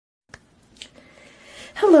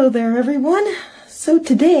Hello there everyone. So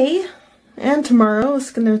today and tomorrow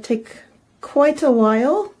it's going to take quite a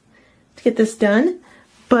while to get this done,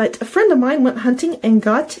 but a friend of mine went hunting and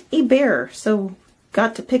got a bear, so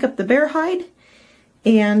got to pick up the bear hide,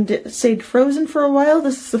 and it stayed frozen for a while.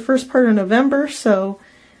 This is the first part of November, so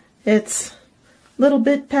it's a little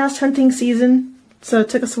bit past hunting season, so it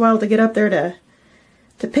took us a while to get up there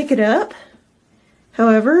to pick it up.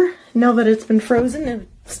 However, now that it's been frozen and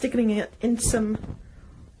sticking it in some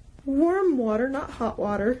warm water, not hot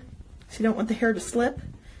water, so you don't want the hair to slip.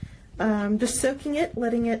 Just soaking it,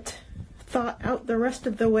 letting it thaw out the rest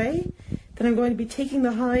of the way. Then I'm going to be taking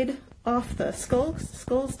the hide off the skull. The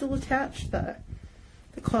skull is still attached, the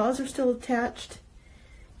claws are still attached,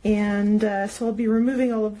 and so I'll be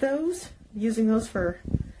removing all of those, using those for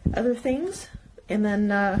other things, and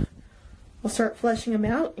then we'll start fleshing them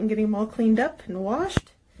out and getting them all cleaned up and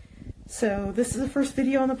washed. So this is the first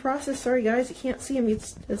video on the process. Sorry guys, you can't see him.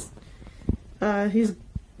 He's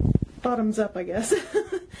bottoms up, I guess. This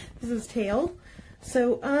is his tail.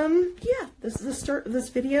 So yeah, this is the start of this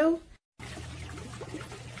video.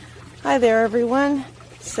 Hi there everyone.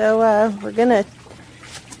 So we're gonna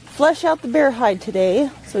flesh out the bear hide today.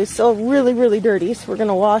 So he's still really dirty, so we're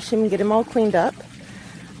gonna wash him and get him all cleaned up.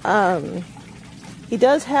 He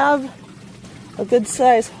does have a good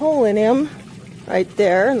size hole in him right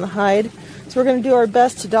there in the hide, so we're going to do our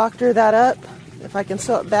best to doctor that up. If I can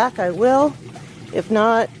sew it back, I will. If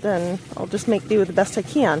not, then I'll just make do with the best I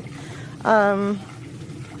can.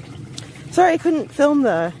 Sorry I couldn't film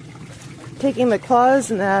taking the claws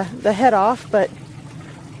and the head off, but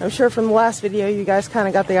I'm sure from the last video you guys kind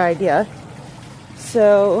of got the idea.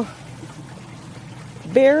 So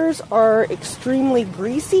bears are extremely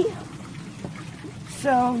greasy,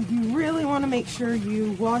 so you really want to make sure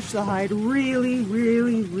you wash the hide really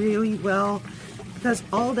well, because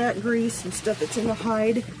all that grease and stuff that's in the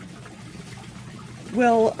hide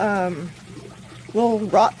will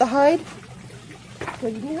rot the hide. So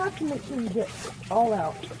you have to make sure you get all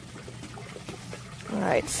out.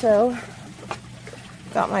 Alright, so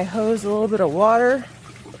got my hose, a little bit of water.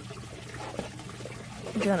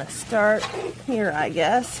 I'm gonna start here, I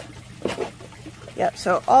guess. Yep,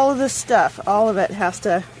 so all of this stuff, all of it has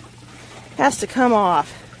to come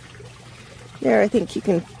off. There, I think you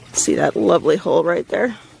can see that lovely hole right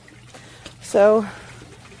there. So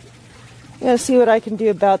I'm gonna see what I can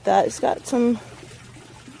do about that. It's got some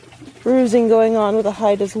bruising going on with the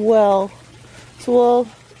hide as well. So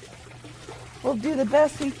we'll do the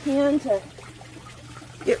best we can to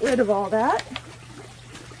get rid of all that.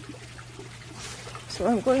 So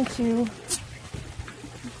I'm going to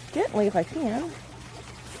gently, if I can,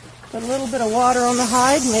 put a little bit of water on the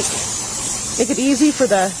hide, make it easy for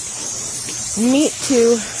the meat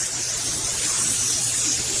to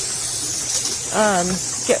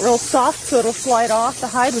get real soft, so it'll slide off the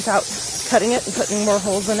hide without cutting it and putting more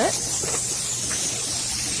holes in it.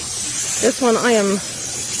 This one I am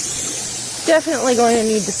definitely going to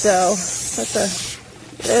need to sew.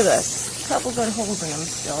 There's a couple good holes in them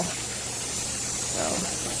still. So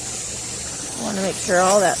I want to make sure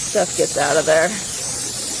all that stuff gets out of there.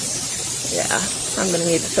 Yeah, I'm going to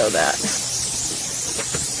need to sew that.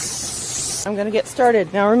 I'm going to get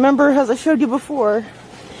started. Now remember, as I showed you before,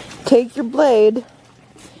 take your blade,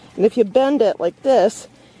 and if you bend it like this,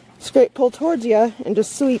 straight pull towards you and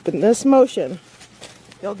just sweep in this motion,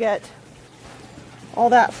 you'll get all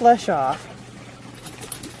that flesh off.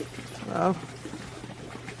 So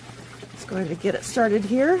just going to get it started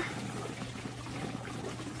here.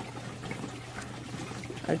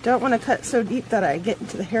 I don't want to cut so deep that I get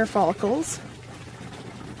into the hair follicles,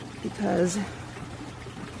 because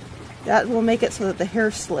that will make it so that the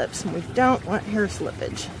hair slips, and we don't want hair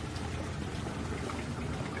slippage.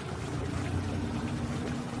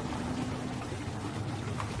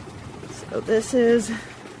 So this is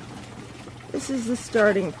the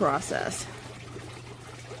starting process.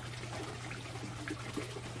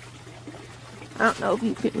 I don't know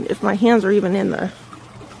if my hands are even in the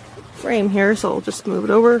frame here, so I'll just move it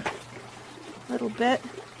over a little bit.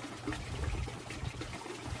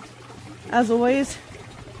 As always,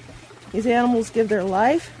 these animals give their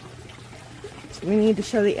life, so we need to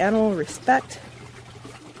show the animal respect,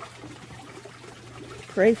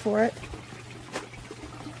 pray for it,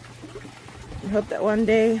 and hope that one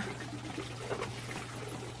day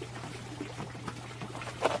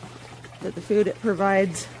that the food it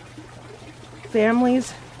provides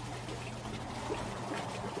families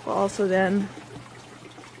will also then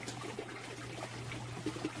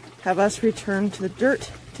have us return to the dirt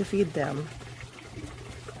to feed them.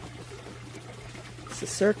 It's a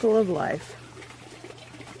circle of life.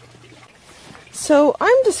 So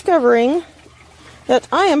I'm discovering that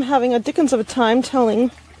I am having a dickens of a time telling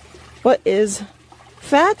what is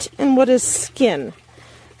fat and what is skin.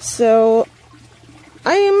 So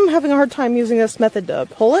I am having a hard time using this method to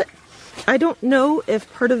pull it. I don't know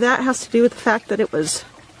if part of that has to do with the fact that it was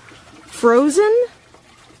frozen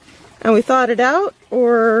and we thawed it out,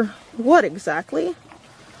 or what exactly.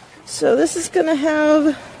 So this is going to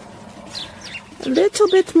have a little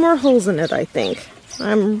bit more holes in it, I think.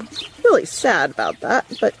 I'm really sad about that,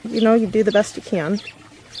 but you know, you do the best you can.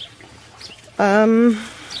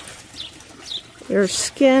 There's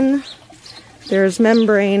skin, there's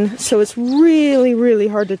membrane, so it's really, really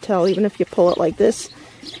hard to tell, even if you pull it like this.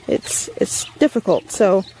 It's difficult.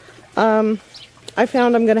 So I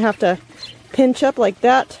found I'm going to have to pinch up like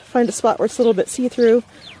that, find a spot where it's a little bit see-through,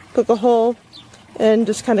 poke a hole, and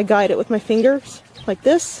just kind of guide it with my fingers like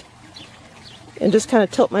this, and just kind of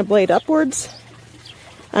tilt my blade upwards.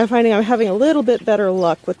 I'm finding I'm having a little bit better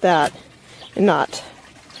luck with that and not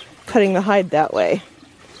cutting the hide that way.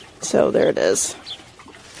 So there it is.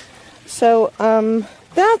 So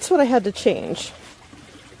that's what I had to change,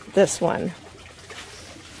 this one.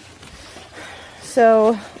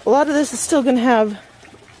 So a lot of this is still going to have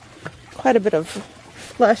quite a bit of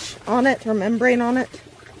flesh on it, or membrane on it.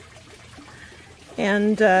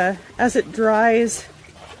 And as it dries,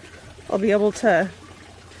 I'll be able to...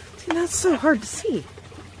 See, that's so hard to see.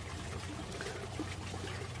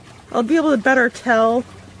 I'll be able to better tell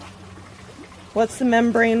what's the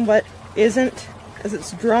membrane, what isn't, as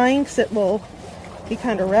it's drying, because it will be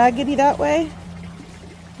kind of raggedy that way.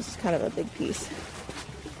 This is kind of a big piece.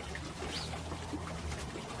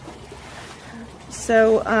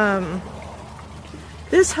 So,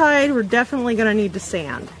 this hide we're definitely going to need to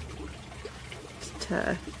sand just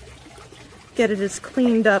to get it as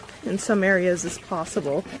cleaned up in some areas as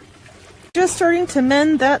possible. Just starting to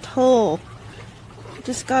mend that hole.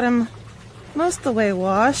 Just got him most of the way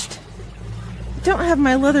washed. I don't have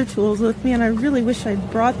my leather tools with me, and I really wish I'd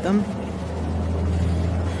brought them.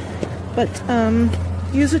 But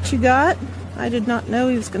use what you got. I did not know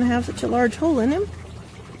he was going to have such a large hole in him.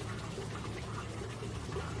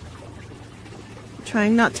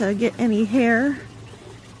 Trying not to get any hair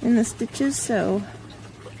in the stitches, so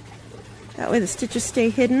that way the stitches stay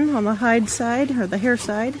hidden on the hide side, or the hair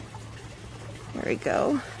side. There we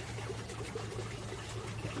go.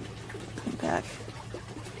 Come back.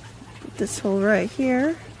 Put this hole right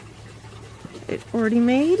here. It already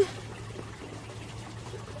made.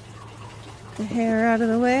 The hair out of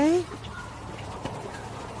the way.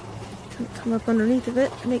 Come up underneath of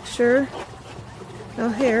it, make sure no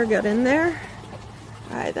hair got in there.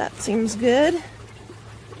 Alright, that seems good.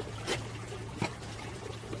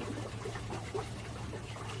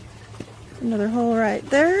 Another hole right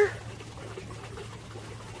there.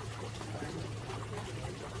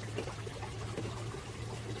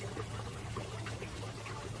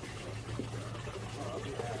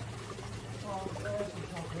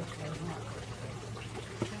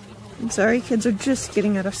 I'm sorry, kids are just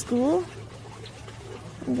getting out of school.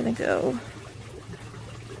 I'm gonna go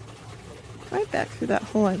right back through that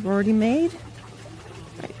hole I've already made.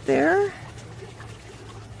 Right there.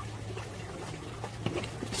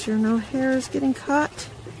 Make sure no hair is getting caught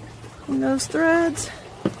in those threads.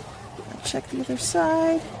 I'll check the other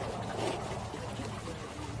side.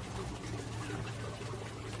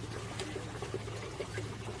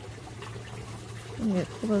 I'm going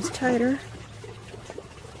to pull those tighter.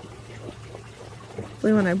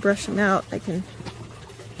 Hopefully when I brush them out I can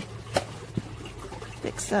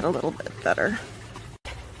fix that a little bit better.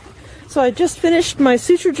 So I just finished my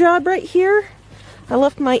suture job right here. I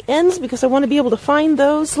left my ends because I want to be able to find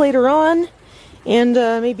those later on and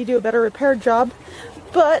maybe do a better repair job.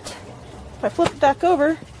 But if I flip it back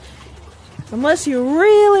over, unless you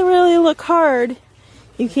really, really look hard,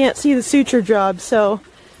 you can't see the suture job. So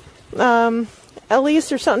at least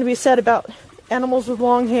there's something to be said about animals with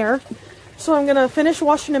long hair. So I'm going to finish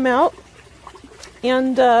washing them out.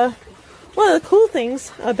 And one of the cool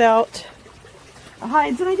things about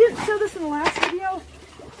hides, and I didn't show this in the last video,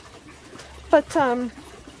 but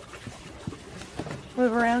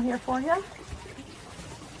move around here for you.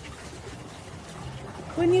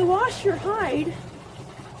 When you wash your hide,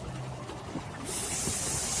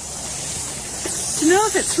 to know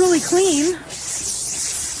if it's really clean,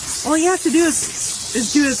 all you have to do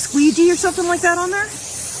is do a squeegee or something like that on there,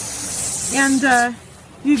 and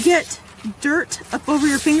you get dirt up over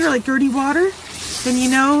your finger, like dirty water, then you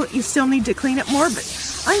know you still need to clean it more.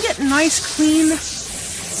 But I'm getting nice clean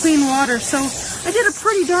water, so I did a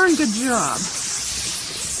pretty darn good job.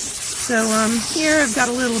 So here I've got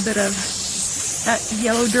a little bit of that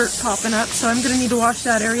yellow dirt popping up, so I'm going to need to wash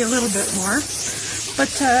that area a little bit more. But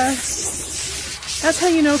that's how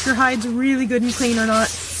you know if your hide's really good and clean or not.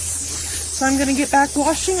 So I'm going to get back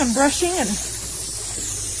washing and brushing, and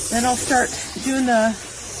then I'll start doing the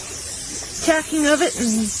tacking of it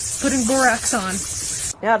and putting borax on.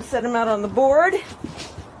 Now to set them out on the board.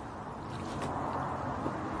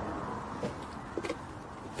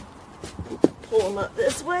 Pull them up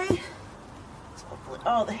this way. So hopefully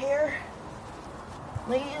all the hair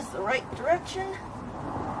lays the right direction.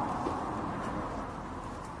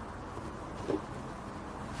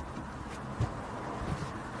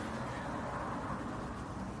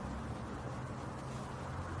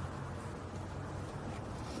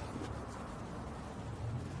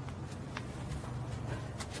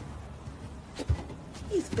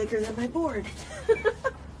 He's bigger than my board.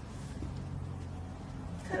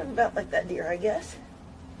 Kind of about like that deer, I guess.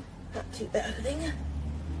 Not too bad a thing,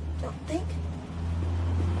 don't think.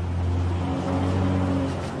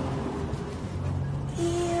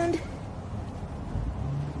 And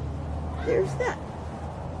there's that.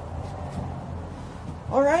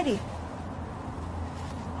 Alrighty.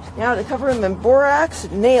 Now to cover him in borax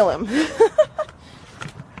and nail him.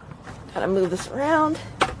 Gotta move this around.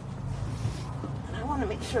 I want to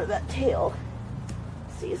make sure that tail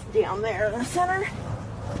stays down there in the center.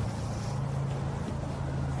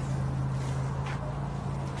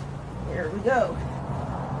 There we go.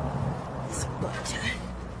 So, but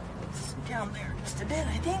down there just a bit,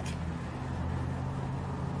 I think.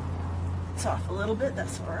 It's off a little bit,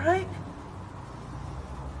 that's all right.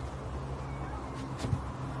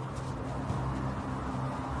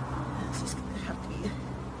 It's just going to have to be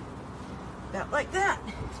about like that.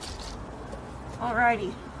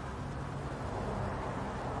 Alrighty.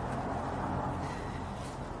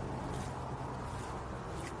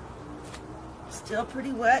 Still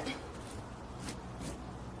pretty wet,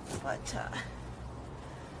 but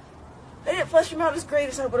I didn't flush them out as great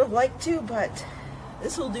as I would have liked to, but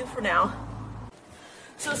this will do for now.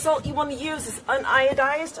 So the salt you want to use is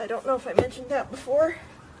uniodized. I don't know if I mentioned that before.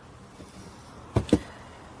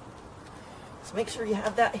 So make sure you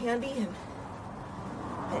have that handy, and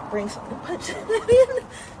it brings something to punch that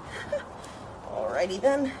in. Alrighty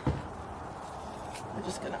then. We're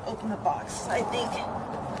just going to open the box. I think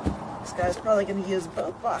this guy's probably going to use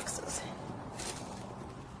both boxes.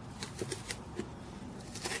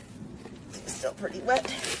 It's still pretty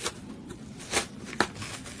wet.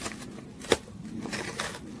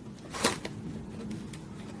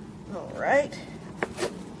 Alright.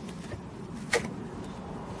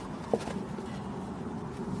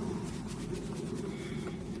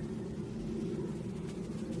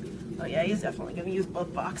 Oh yeah, he's definitely going to use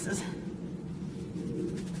both boxes.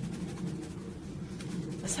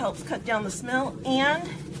 This helps cut down the smell, and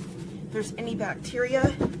if there's any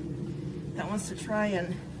bacteria that wants to try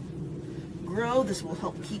and grow, this will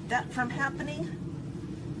help keep that from happening.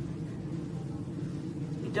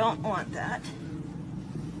 We don't want that.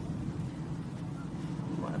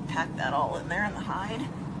 We want to pack that all in there in the hide.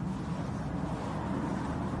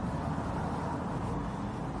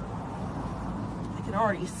 I can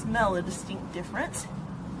already smell a distinct difference.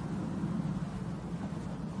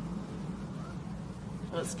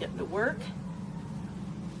 Let's get to work.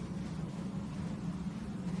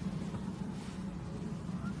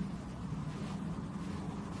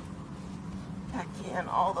 Pack in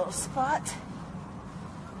all those spots.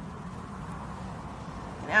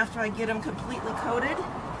 And after I get them completely coated,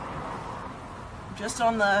 just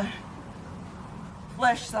on the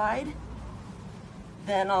flesh side,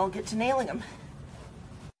 then I'll get to nailing them.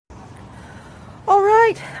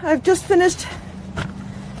 Alright, I've just finished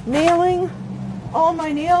nailing all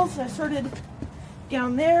my nails. I started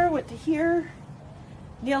down there, went to here,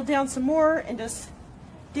 nailed down some more, and just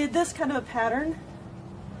did this kind of a pattern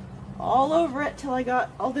all over it till I got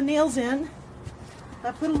all the nails in.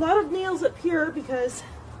 I put a lot of nails up here because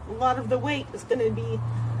a lot of the weight is going to be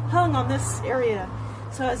hung on this area.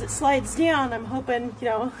 So as it slides down, I'm hoping, you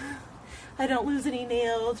know, I don't lose any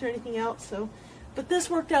nails or anything else. So, but this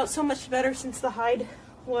worked out so much better since the hide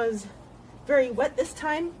was very wet this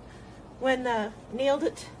time when nailed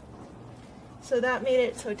it, so that made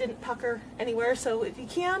it so it didn't pucker anywhere. So if you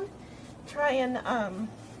can, try and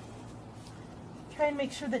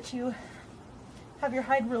make sure that you have your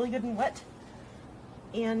hide really good and wet,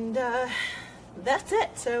 and that's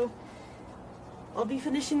it. So I'll be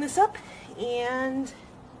finishing this up and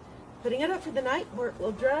putting it up for the night where it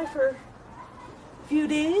will dry for a few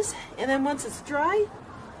days, and then once it's dry,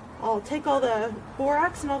 I'll take all the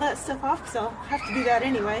borax and all that stuff off, because I'll have to do that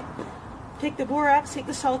anyway. Take the borax, take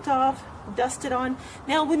the salt off, dust it on.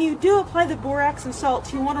 Now when you do apply the borax and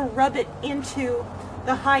salt, you want to rub it into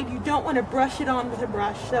the hide. You don't want to brush it on with a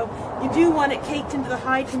brush. So you do want it caked into the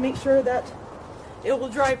hide to make sure that it will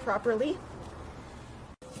dry properly.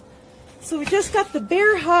 So we just got the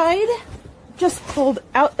bear hide just pulled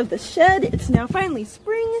out of the shed. It's now finally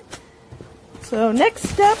spring. So next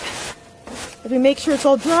step, if we make sure it's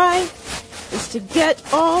all dry, is to get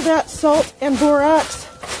all that salt and borax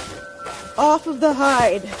off of the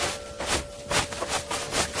hide.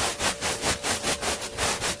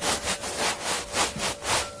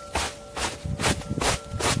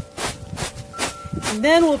 And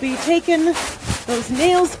then we'll be taking those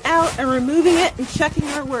nails out and removing it and checking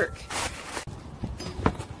our work.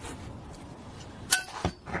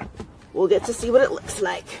 We'll get to see what it looks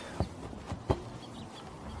like.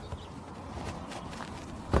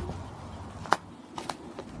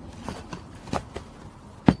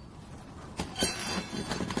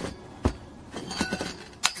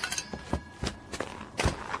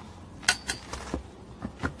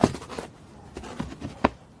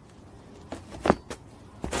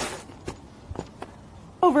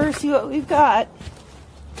 Over, see what we've got.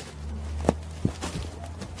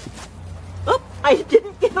 Oh, I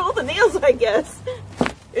didn't get all the nails, I guess.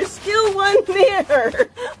 There's still one there.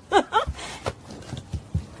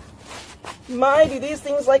 My, do these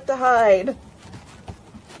things like to hide.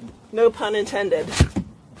 No pun intended.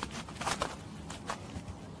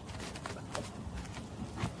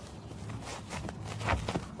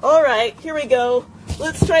 All right, here we go.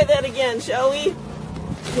 Let's try that again, shall we?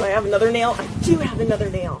 Do I have another nail? I do have another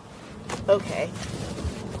nail. Okay.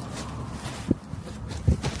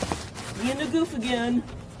 Being a goof again.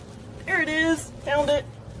 There it is. Found it.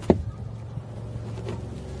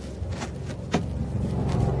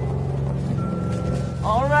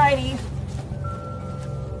 Alrighty.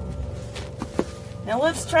 Now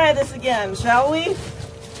let's try this again, shall we? As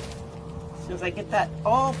soon as I get that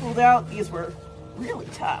all pulled out, these were really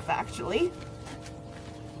tough, actually.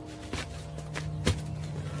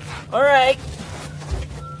 All right,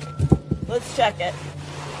 let's check it.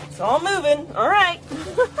 It's all moving. All right.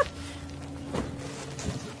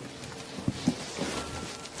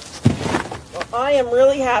 Well, I am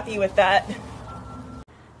really happy with that.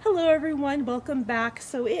 Hello everyone, welcome back.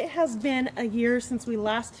 So it has been a year since we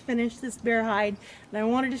last finished this bear hide, and I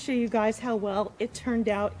wanted to show you guys how well it turned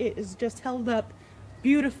out. It is just held up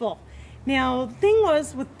beautiful. Now, the thing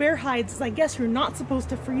was with bear hides, I guess you're not supposed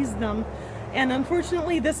to freeze them. And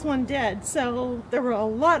unfortunately this one did, so there were a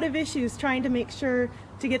lot of issues trying to make sure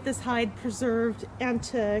to get this hide preserved and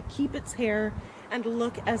to keep its hair and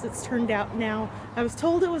look as it's turned out now. I was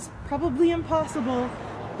told it was probably impossible,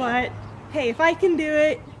 but hey, if I can do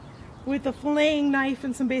it with a filleting knife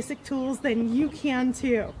and some basic tools, then you can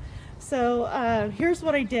too. So here's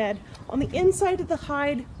what I did. On the inside of the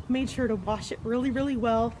hide, made sure to wash it really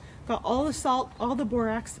well. Got all the salt, all the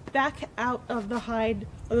borax back out of the hide,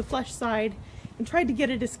 or the flesh side, and tried to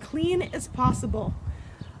get it as clean as possible.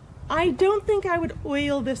 I don't think I would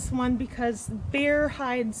oil this one because bear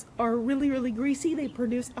hides are really greasy. They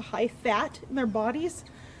produce a high fat in their bodies.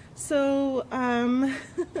 So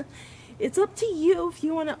it's up to you if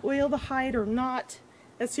you want to oil the hide or not.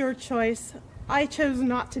 That's your choice. I chose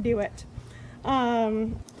not to do it.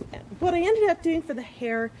 What I ended up doing for the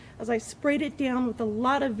hair is I sprayed it down with a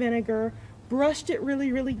lot of vinegar, brushed it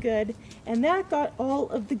really good, and that got all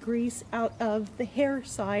of the grease out of the hair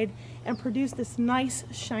side and produced this nice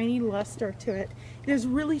shiny luster to it. It is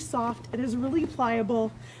really soft, it is really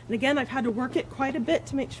pliable, and again I've had to work it quite a bit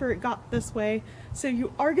to make sure it got this way, so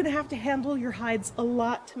you are going to have to handle your hides a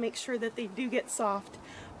lot to make sure that they do get soft.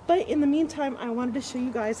 But in the meantime, I wanted to show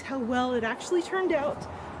you guys how well it actually turned out.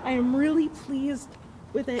 I am really pleased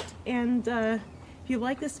with it, and if you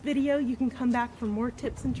like this video, you can come back for more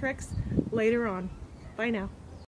tips and tricks later on. Bye now.